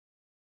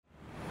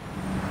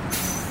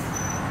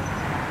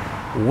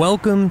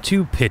Welcome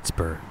to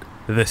Pittsburgh,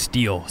 the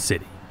Steel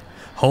City,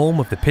 home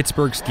of the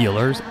Pittsburgh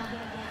Steelers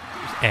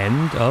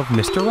and of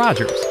Mr.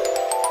 Rogers.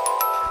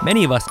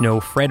 Many of us know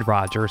Fred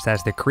Rogers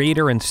as the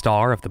creator and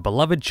star of the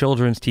beloved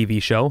children's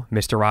TV show,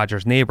 Mr.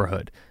 Rogers'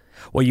 Neighborhood.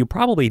 What you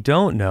probably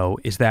don't know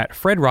is that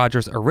Fred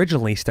Rogers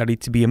originally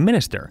studied to be a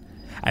minister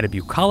at a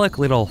bucolic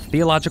little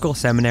theological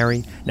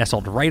seminary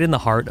nestled right in the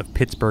heart of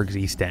Pittsburgh's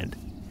East End.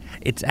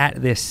 It's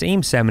at this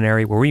same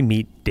seminary where we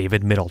meet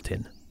David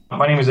Middleton.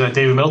 My name is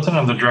David Middleton.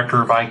 I'm the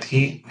director of IT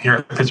here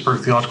at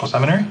Pittsburgh Theological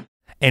Seminary.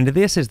 And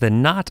this is the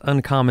not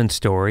uncommon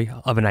story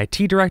of an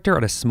IT director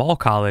at a small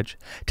college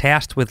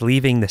tasked with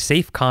leaving the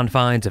safe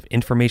confines of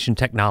information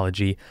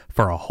technology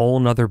for a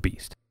whole nother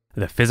beast,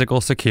 the physical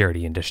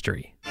security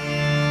industry.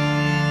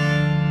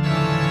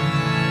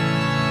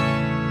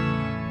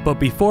 But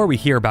before we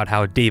hear about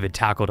how David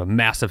tackled a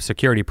massive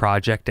security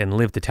project and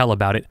lived to tell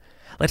about it,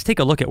 let's take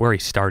a look at where he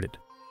started.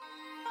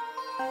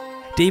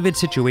 David's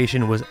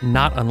situation was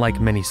not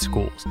unlike many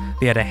schools.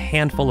 They had a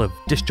handful of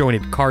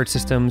disjointed card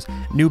systems,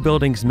 new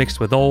buildings mixed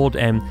with old,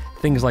 and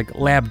things like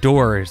lab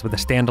doors with a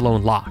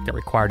standalone lock that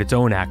required its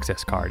own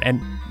access card. And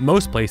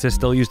most places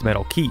still used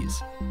metal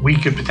keys. We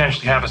could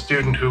potentially have a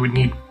student who would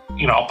need,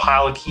 a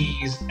pile of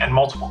keys and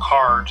multiple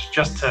cards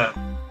just to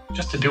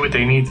do what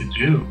they need to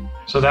do.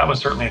 So that was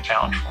certainly a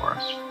challenge for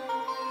us.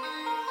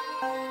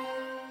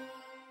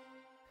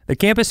 The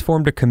campus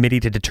formed a committee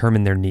to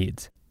determine their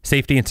needs.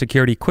 Safety and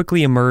security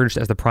quickly emerged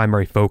as the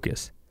primary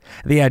focus.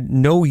 They had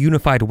no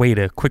unified way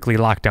to quickly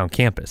lock down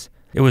campus.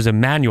 It was a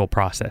manual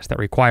process that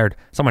required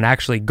someone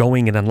actually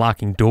going and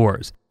unlocking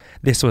doors.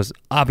 This was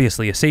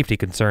obviously a safety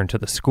concern to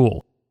the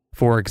school.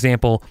 For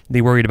example,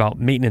 they worried about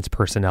maintenance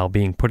personnel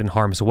being put in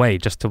harm's way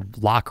just to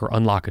lock or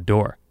unlock a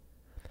door.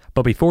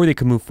 But before they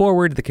could move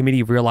forward, the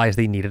committee realized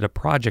they needed a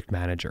project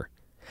manager.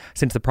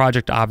 Since the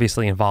project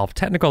obviously involved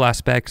technical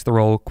aspects, the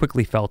role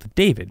quickly fell to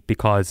David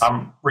because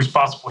I'm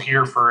responsible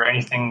here for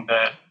anything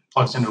that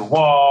plugs into a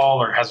wall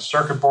or has a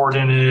circuit board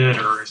in it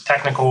or is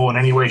technical in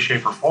any way,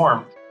 shape, or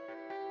form.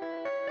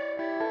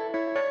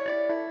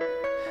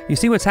 You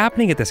see, what's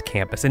happening at this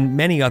campus, and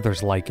many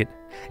others like it,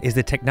 is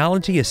the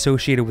technology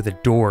associated with the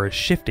door is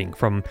shifting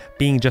from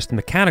being just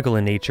mechanical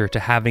in nature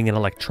to having an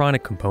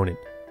electronic component.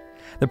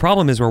 The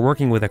problem is we're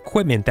working with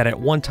equipment that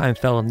at one time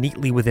fell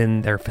neatly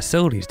within their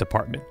facilities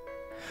department.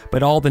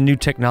 But all the new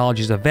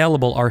technologies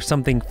available are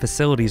something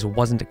facilities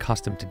wasn't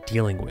accustomed to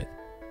dealing with.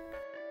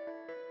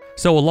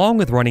 So along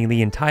with running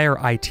the entire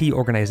IT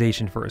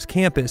organization for his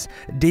campus,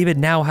 David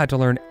now had to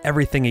learn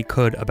everything he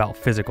could about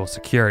physical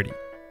security,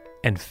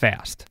 and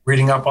fast.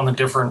 Reading up on the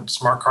different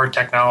smart card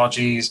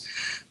technologies,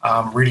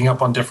 reading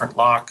up on different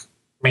lock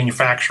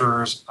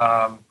manufacturers,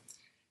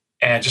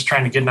 and just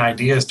trying to get an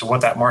idea as to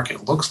what that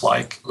market looks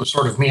like. It was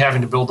sort of me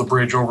having to build the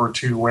bridge over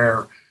to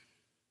where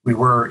we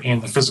were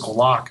in the physical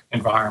lock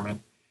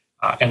environment.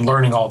 And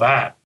learning all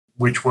that,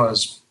 which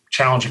was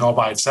challenging all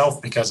by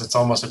itself because it's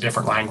almost a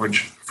different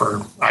language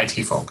for IT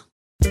folk.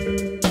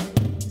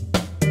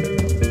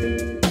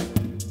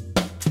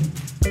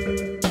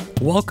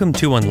 Welcome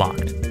to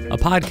Unlocked, a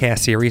podcast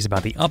series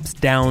about the ups,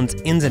 downs,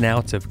 ins, and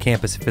outs of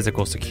campus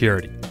physical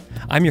security.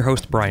 I'm your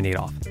host, Brian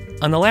Adolph.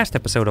 On the last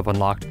episode of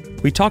Unlocked,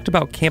 we talked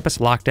about campus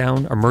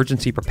lockdown,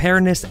 emergency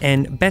preparedness,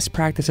 and best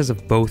practices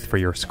of both for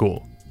your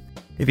school.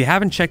 If you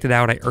haven't checked it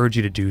out, I urge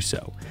you to do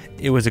so.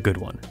 It was a good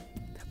one.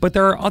 But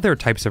there are other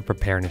types of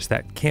preparedness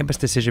that campus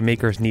decision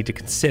makers need to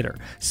consider,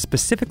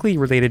 specifically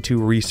related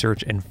to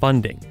research and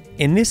funding.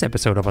 In this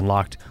episode of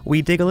Unlocked,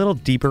 we dig a little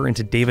deeper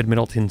into David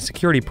Middleton's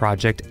security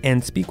project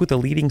and speak with a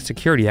leading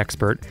security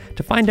expert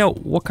to find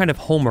out what kind of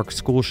homework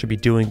schools should be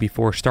doing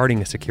before starting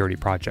a security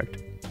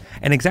project,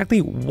 and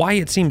exactly why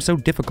it seems so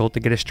difficult to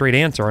get a straight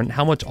answer on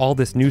how much all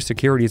this new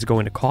security is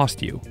going to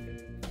cost you.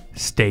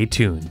 Stay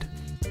tuned.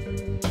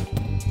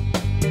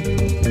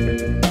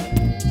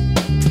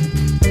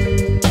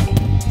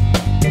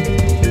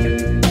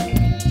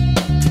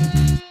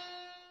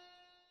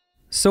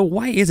 So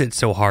why is it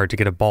so hard to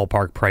get a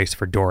ballpark price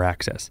for door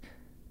access?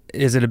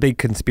 Is it a big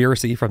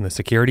conspiracy from the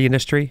security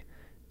industry?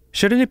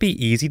 Shouldn't it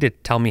be easy to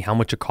tell me how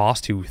much it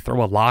costs to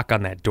throw a lock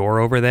on that door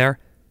over there?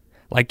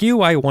 Like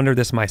you, I wonder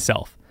this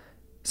myself.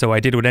 So I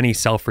did what any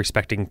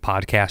self-respecting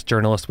podcast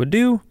journalist would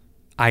do.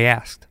 I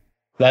asked.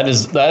 That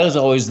is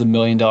always the $1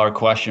 million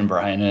question,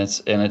 Brian,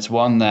 and it's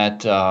one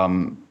that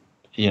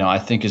I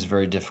think is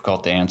very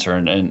difficult to answer,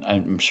 and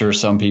I'm sure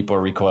some people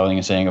are recoiling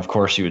and saying, "Of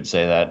course you would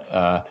say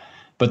that."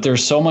 But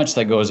there's so much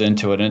that goes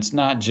into it, and it's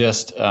not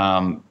just,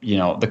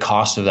 the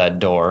cost of that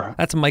door.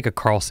 That's Micah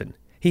Carlson.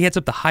 He heads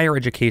up the higher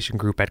education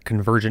group at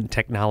Convergent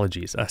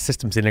Technologies, a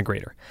systems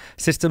integrator.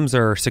 Systems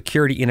or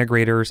security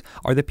integrators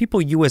are the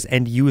people you as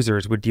end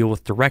users would deal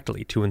with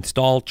directly to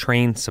install,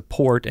 train,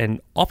 support,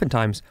 and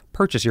oftentimes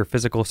purchase your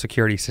physical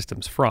security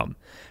systems from.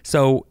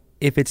 So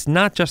if it's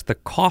not just the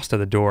cost of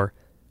the door,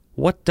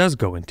 what does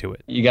go into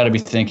it? You got to be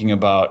thinking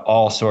about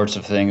all sorts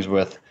of things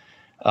with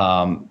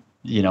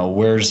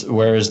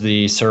where's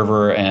the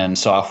server and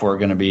software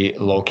going to be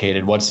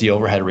located? What's the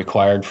overhead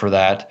required for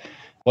that?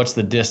 What's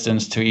the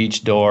distance to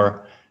each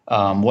door?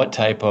 What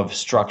type of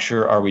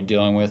structure are we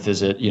dealing with?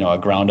 Is it, a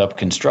ground up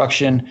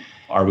construction?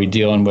 Are we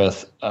dealing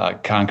with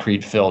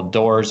concrete filled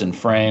doors and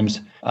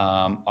frames?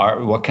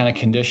 What kind of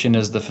condition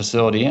is the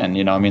facility in?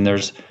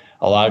 There's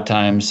a lot of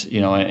times,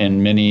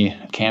 in many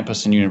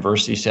campus and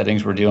university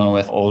settings, we're dealing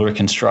with older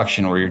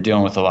construction where you're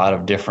dealing with a lot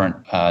of different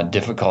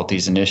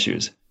difficulties and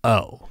issues.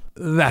 Oh,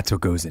 that's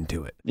what goes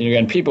into it.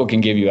 Again, people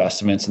can give you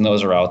estimates, and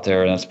those are out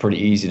there, and it's pretty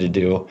easy to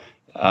do.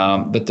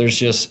 But there's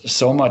just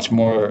so much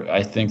more,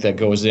 I think, that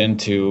goes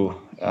into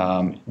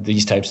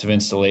these types of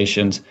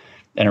installations,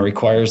 and it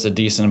requires a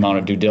decent amount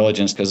of due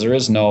diligence because there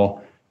is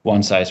no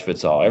one size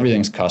fits all.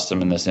 Everything's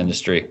custom in this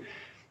industry,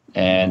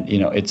 and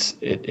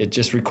it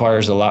just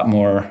requires a lot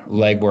more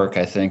legwork,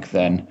 I think,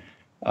 than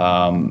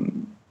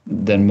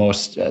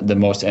most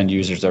end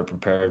users are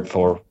prepared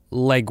for.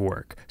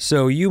 Legwork.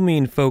 So you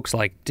mean folks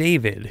like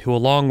David, who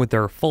along with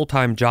their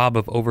full-time job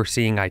of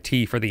overseeing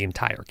IT for the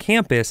entire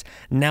campus,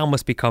 now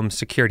must become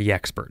security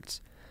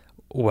experts?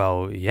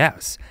 Well,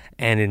 yes.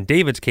 And in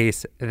David's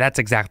case, that's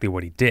exactly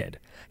what he did.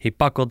 He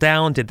buckled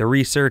down, did the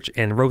research,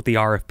 and wrote the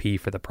RFP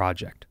for the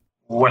project.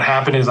 What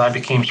happened is I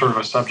became sort of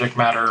a subject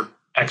matter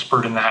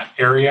expert in that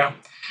area,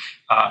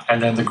 and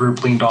then the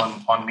group leaned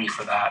on me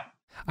for that.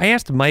 I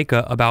asked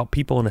Micah about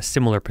people in a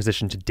similar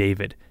position to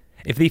David.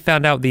 If they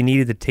found out they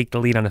needed to take the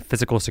lead on a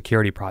physical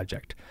security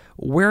project,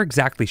 where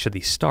exactly should they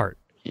start?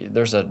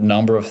 There's a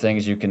number of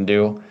things you can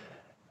do.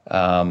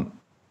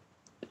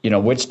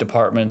 Which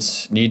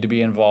departments need to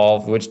be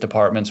involved, which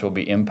departments will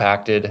be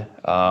impacted,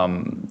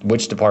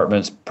 which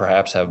departments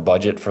perhaps have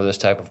budget for this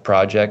type of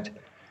project.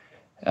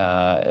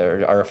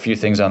 There are a few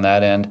things on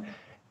that end.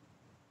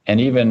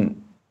 And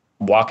even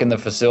walking the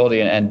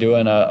facility and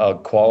doing a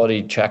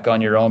quality check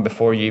on your own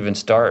before you even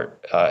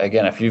start.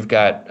 Again, if you've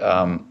got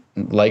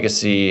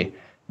legacy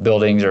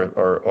buildings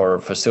or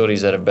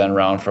facilities that have been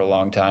around for a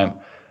long time,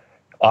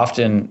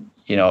 often,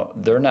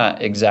 they're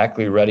not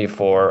exactly ready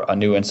for a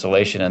new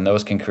installation, and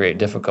those can create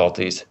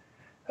difficulties,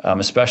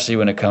 especially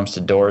when it comes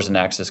to doors and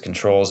access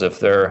controls. If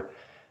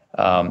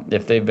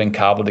they've been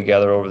cobbled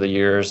together over the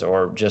years,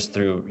 or just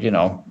through,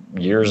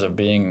 years of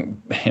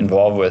being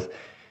involved with,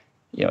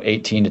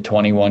 18 to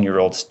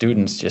 21-year-old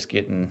students just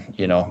getting,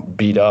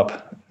 beat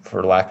up,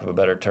 for lack of a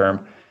better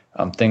term,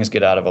 things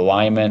get out of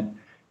alignment.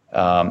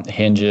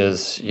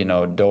 Hinges,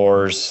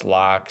 doors,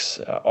 locks,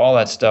 all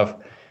that stuff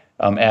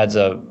adds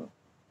a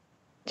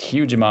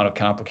huge amount of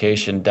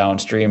complication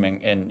downstream,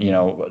 and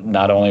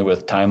not only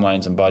with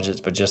timelines and budgets,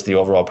 but just the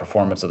overall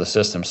performance of the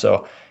system.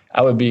 So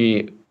I would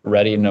be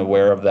ready and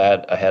aware of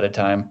that ahead of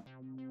time.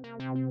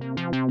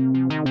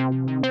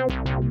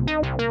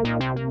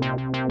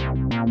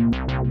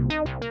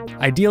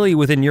 Ideally,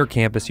 within your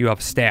campus, you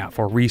have staff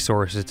or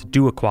resources to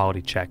do a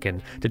quality check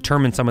and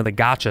determine some of the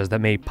gotchas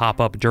that may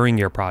pop up during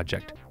your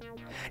project.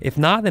 If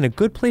not, then a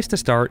good place to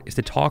start is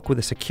to talk with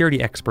a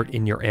security expert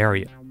in your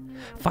area.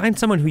 Find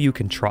someone who you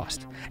can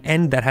trust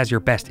and that has your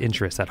best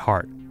interests at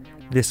heart.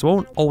 This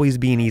won't always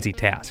be an easy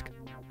task.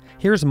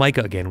 Here's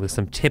Micah again with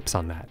some tips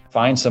on that.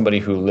 Find somebody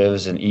who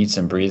lives and eats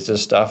and breathes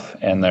this stuff,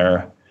 and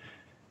they're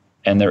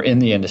in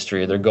the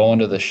industry. They're going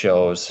to the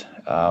shows,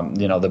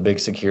 the big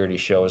security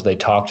shows. They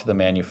talk to the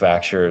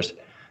manufacturers.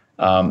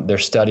 They're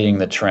studying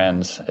the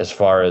trends as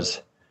far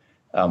as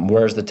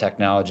where's the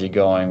technology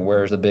going?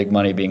 Where's the big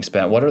money being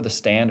spent? What are the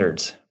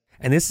standards?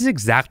 And this is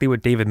exactly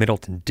what David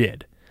Middleton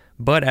did.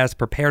 But as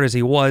prepared as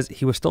he was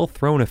still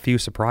thrown a few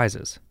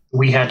surprises.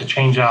 We had to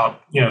change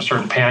out,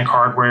 certain panic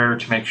hardware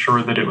to make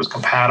sure that it was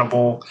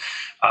compatible.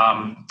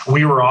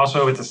 We were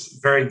also at this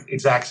very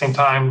exact same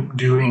time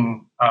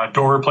doing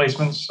door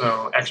replacements.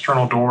 So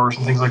external doors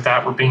and things like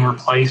that were being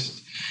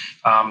replaced.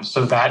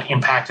 So that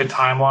impacted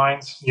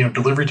timelines,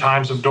 delivery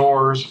times of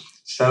doors,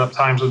 setup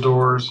times of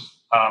doors.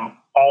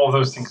 All of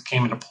those things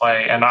came into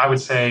play. And I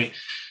would say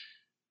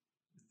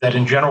that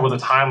in general with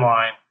a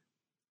timeline,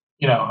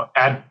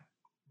 add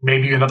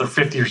maybe another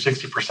 50 or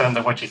 60%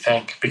 than what you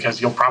think,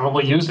 because you'll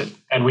probably use it.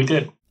 And we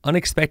did.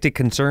 Unexpected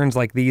concerns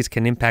like these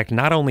can impact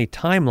not only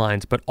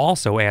timelines, but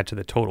also add to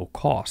the total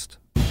cost.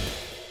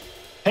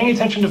 Paying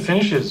attention to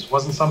finishes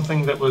wasn't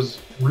something that was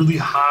really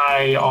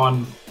high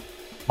on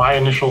my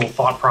initial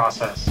thought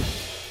process.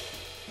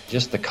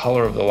 Just the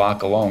color of the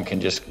lock alone can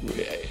just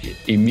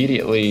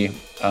immediately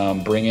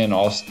bring in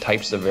all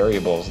types of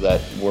variables that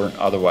weren't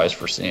otherwise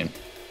foreseen.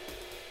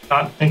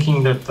 Not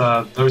thinking that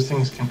those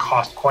things can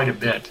cost quite a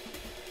bit.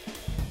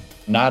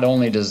 Not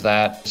only does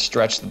that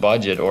stretch the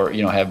budget or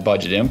have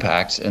budget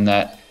impacts, in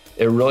that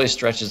it really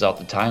stretches out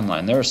the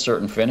timeline. There are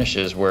certain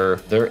finishes where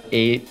they're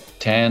 8,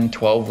 10,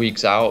 12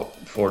 weeks out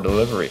for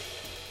delivery.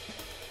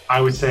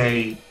 I would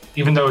say,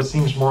 even though it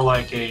seems more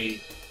like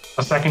a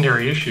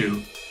secondary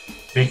issue,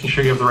 making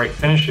sure you have the right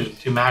finishes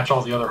to match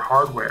all the other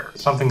hardware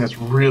is something that's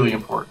really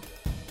important.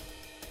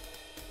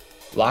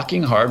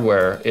 Locking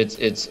hardware,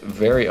 it's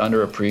very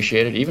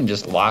underappreciated, even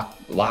just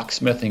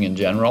locksmithing in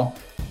general.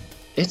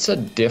 It's a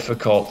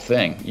difficult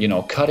thing,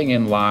 cutting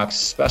in locks,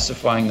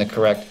 specifying the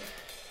correct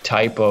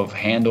type of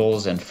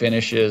handles and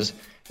finishes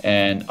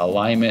and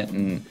alignment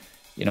and,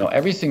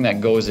 everything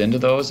that goes into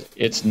those.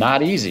 It's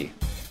not easy.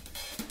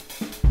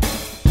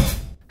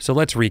 So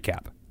let's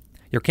recap.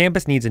 Your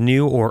campus needs a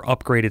new or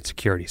upgraded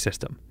security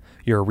system.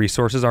 Your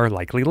resources are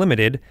likely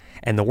limited,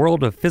 and the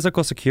world of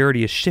physical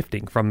security is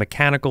shifting from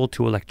mechanical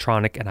to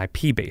electronic and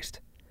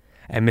IP-based.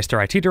 And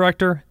Mr. IT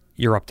Director,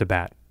 you're up to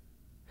bat.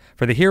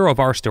 For the hero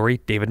of our story,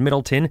 David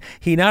Middleton,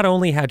 he not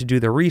only had to do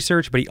the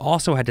research, but he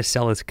also had to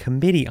sell his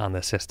committee on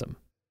the system.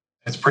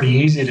 It's pretty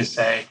easy to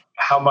say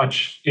how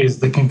much is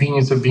the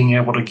convenience of being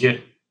able to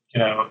get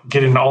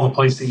in all the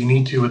places that you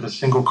need to with a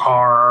single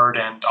card,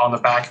 and on the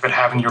back of it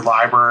having your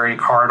library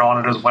card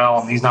on it as well,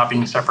 and these not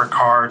being separate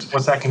cards.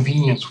 What's that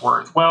convenience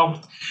worth?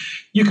 Well,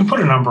 you can put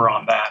a number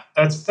on that.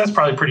 That's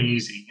probably pretty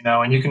easy,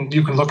 and you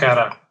can look at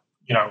a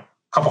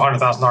couple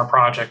 $100,000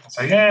 project and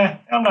say, yeah,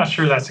 I'm not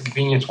sure that's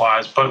convenience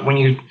wise. But when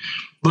you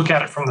look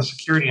at it from the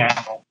security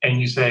angle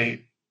and you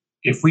say,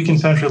 if we can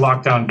centrally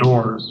lock down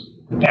doors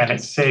and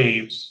it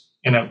saves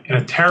in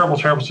a terrible,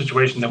 terrible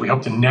situation that we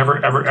hope to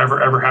never, ever,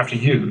 ever, ever have to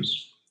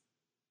use,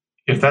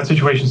 if that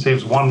situation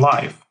saves one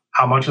life,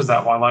 how much is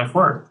that one life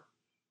worth?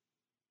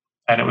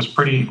 And it was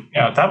pretty,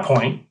 at that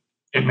point,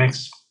 it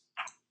makes,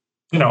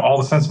 all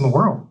the sense in the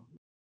world.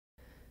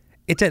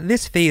 It's at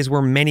this phase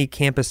where many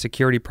campus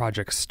security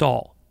projects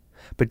stall.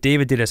 But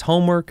David did his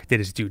homework, did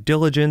his due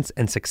diligence,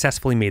 and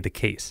successfully made the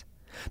case.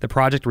 The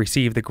project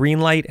received the green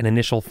light and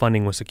initial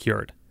funding was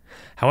secured.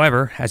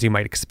 However, as you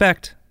might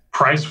expect,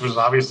 price was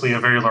obviously a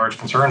very large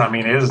concern. I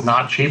mean, it is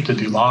not cheap to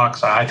do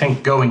locks. I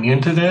think going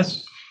into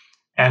this,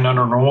 and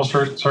under normal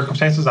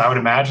circumstances, I would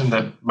imagine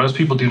that most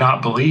people do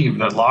not believe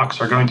that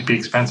locks are going to be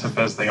expensive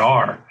as they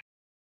are.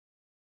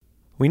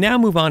 We now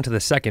move on to the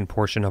second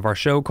portion of our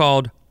show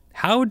called,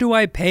 How Do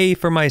I Pay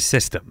for My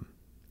System?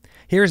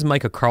 Here's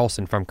Micah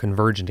Carlson from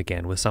Convergent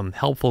again with some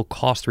helpful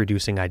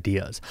cost-reducing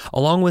ideas,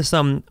 along with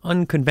some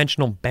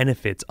unconventional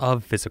benefits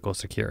of physical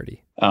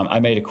security. I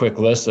made a quick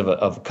list of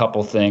a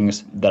couple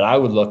things that I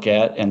would look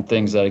at, and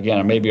things that, again,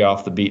 are maybe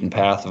off the beaten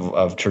path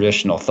of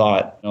traditional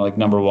thought. Like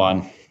number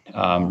one,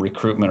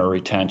 recruitment or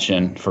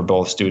retention for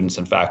both students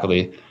and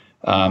faculty.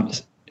 Some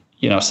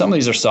of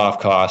these are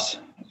soft costs,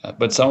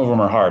 but some of them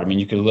are hard. I mean,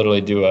 you could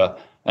literally do an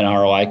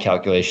ROI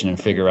calculation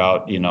and figure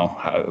out,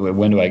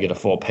 when do I get a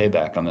full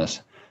payback on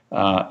this?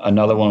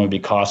 Another one would be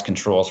cost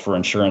controls for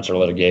insurance or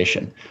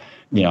litigation.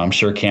 I'm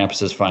sure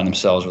campuses find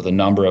themselves with a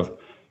number of,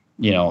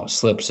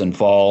 slips and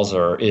falls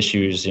or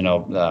issues,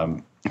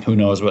 who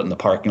knows what in the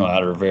parking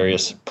lot or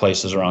various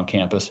places around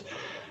campus.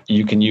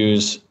 You can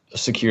use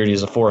security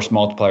as a force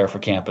multiplier for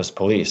campus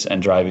police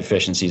and drive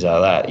efficiencies out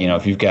of that.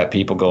 If you've got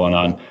people going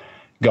on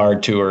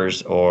guard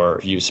tours, or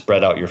if you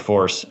spread out your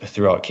force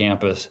throughout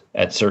campus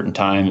at certain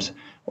times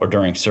or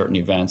during certain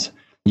events,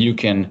 you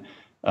can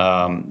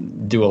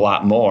do a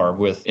lot more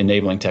with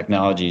enabling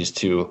technologies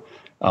to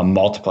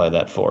multiply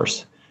that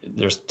force.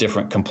 There's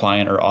different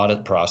compliant or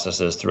audit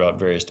processes throughout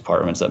various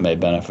departments that may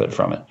benefit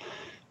from it.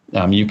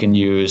 You can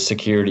use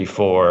security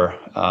for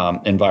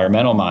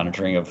environmental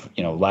monitoring of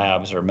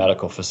labs or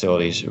medical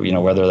facilities,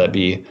 whether that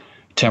be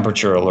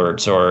temperature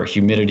alerts or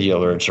humidity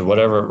alerts or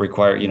whatever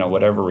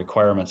whatever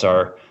requirements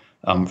are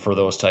for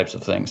those types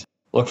of things.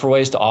 Look for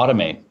ways to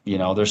automate.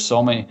 There's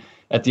so many.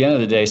 At the end of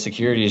the day,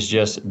 security is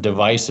just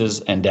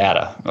devices and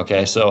data.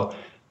 Okay, so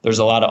there's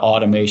a lot of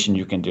automation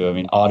you can do. I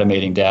mean,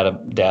 automating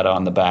data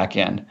on the back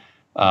end.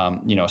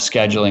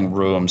 Scheduling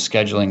rooms,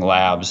 scheduling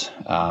labs,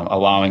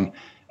 allowing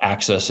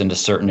access into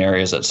certain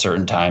areas at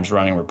certain times,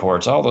 running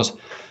reports. All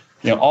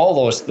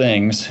those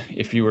things.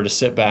 If you were to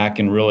sit back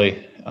and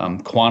really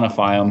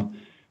quantify them,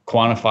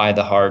 quantify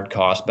the hard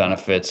cost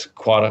benefits,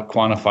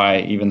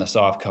 quantify even the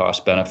soft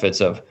cost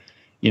benefits of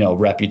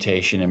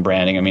reputation and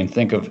branding. I mean,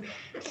 think of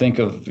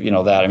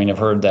that. I mean, I've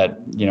heard that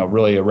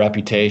really a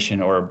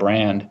reputation or a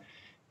brand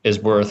is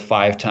worth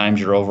 5 times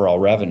your overall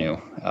revenue,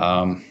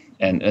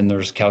 and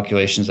there's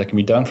calculations that can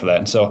be done for that.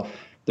 And so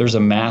there's a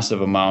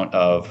massive amount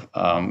of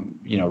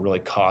really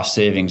cost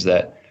savings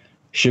that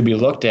should be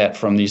looked at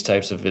from these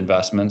types of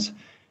investments,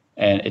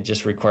 and it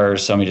just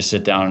requires somebody to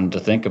sit down and to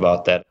think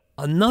about that.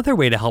 Another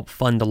way to help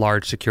fund a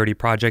large security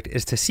project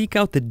is to seek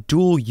out the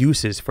dual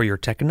uses for your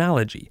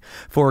technology.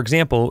 For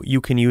example, you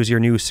can use your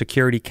new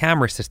security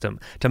camera system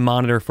to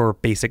monitor for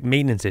basic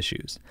maintenance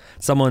issues.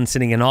 Someone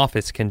sitting in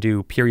office can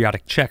do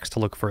periodic checks to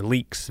look for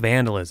leaks,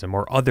 vandalism,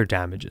 or other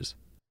damages.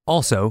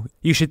 Also,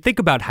 you should think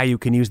about how you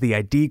can use the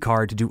ID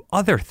card to do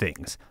other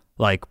things,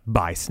 like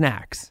buy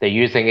snacks. They're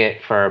using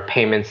it for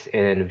payments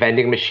in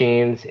vending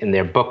machines, in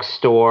their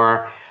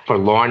bookstore, for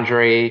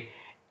laundry,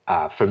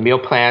 for meal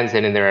plans,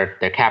 and in their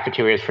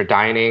cafeterias for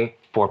dining,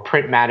 for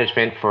print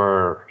management,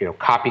 for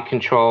copy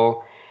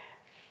control,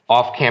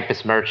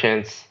 off-campus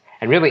merchants,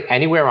 and really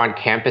anywhere on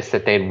campus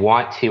that they'd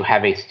want to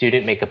have a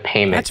student make a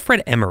payment. That's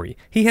Fred Emery.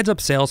 He heads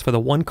up sales for the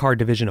One Card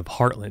division of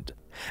Heartland.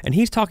 And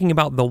he's talking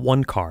about the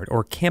One Card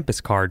or Campus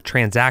Card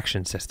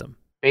transaction system.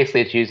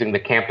 Basically, it's using the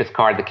campus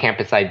card, the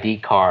campus ID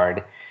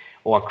card,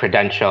 or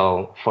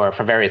credential for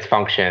various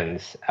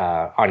functions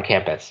on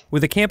campus.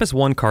 With the Campus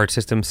One Card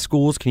system,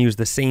 schools can use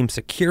the same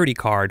security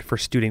card for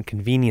student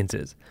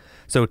conveniences.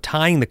 So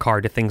tying the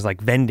card to things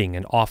like vending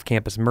and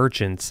off-campus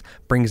merchants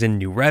brings in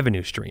new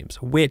revenue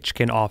streams, which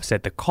can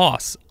offset the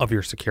costs of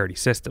your security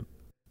system.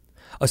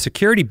 A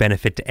security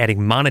benefit to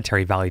adding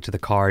monetary value to the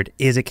card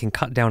is it can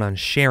cut down on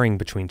sharing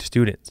between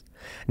students.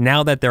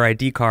 Now that their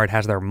ID card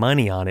has their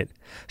money on it,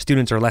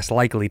 students are less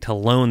likely to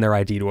loan their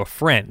ID to a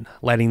friend,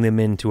 letting them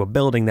into a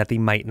building that they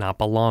might not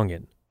belong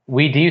in.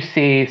 We do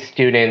see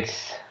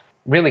students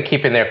really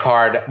keeping their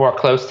card more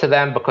close to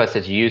them because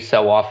it's used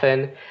so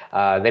often.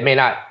 They may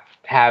not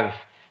have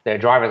their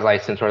driver's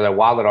license or their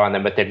wallet on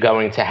them, but they're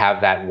going to have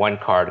that one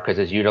card because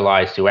it's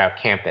utilized throughout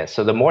campus.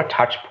 So the more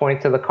touch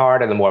points of the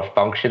card and the more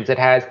functions it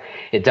has,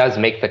 it does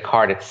make the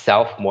card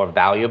itself more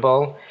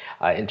valuable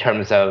in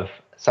terms of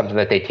something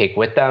that they take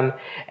with them,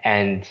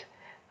 and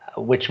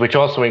which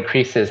also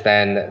increases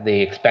then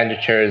the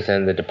expenditures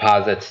and the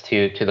deposits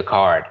to the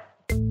card.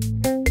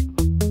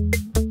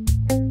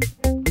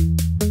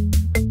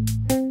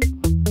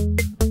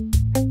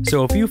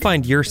 So if you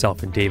find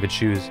yourself in David's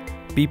shoes,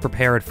 be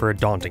prepared for a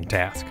daunting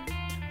task.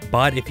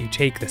 But if you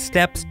take the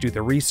steps, do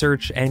the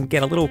research, and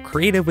get a little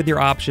creative with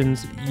your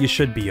options, you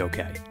should be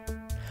okay.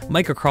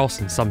 Micah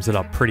Carlson sums it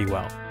up pretty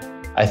well.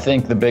 I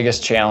think the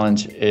biggest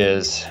challenge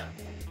is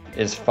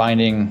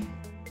finding,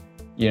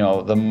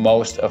 the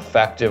most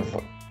effective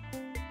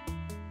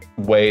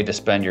way to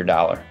spend your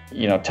dollar.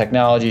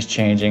 Technology's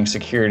changing,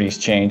 security's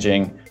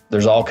changing.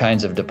 There's all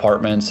kinds of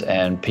departments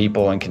and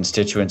people and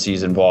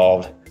constituencies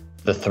involved.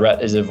 The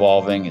threat is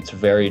evolving. It's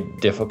very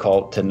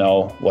difficult to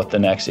know what the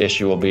next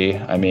issue will be.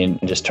 I mean,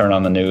 just turn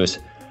on the news.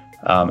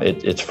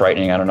 It's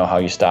frightening. I don't know how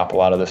you stop a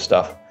lot of this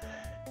stuff.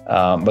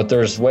 But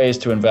there's ways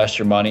to invest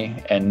your money,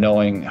 and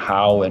knowing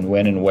how and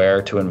when and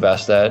where to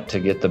invest that to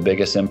get the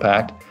biggest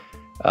impact,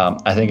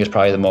 I think is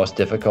probably the most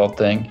difficult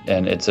thing.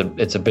 And it's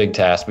a big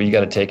task, but you got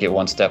to take it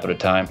one step at a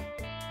time.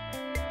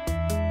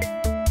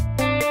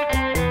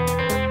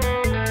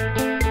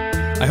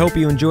 I hope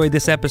you enjoyed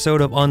this episode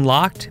of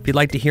Unlocked. If you'd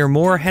like to hear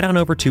more, head on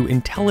over to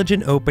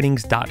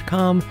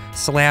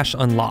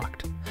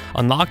intelligentopenings.com/unlocked.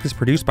 Unlocked is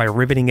produced by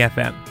Riveting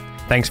FM.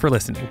 Thanks for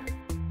listening.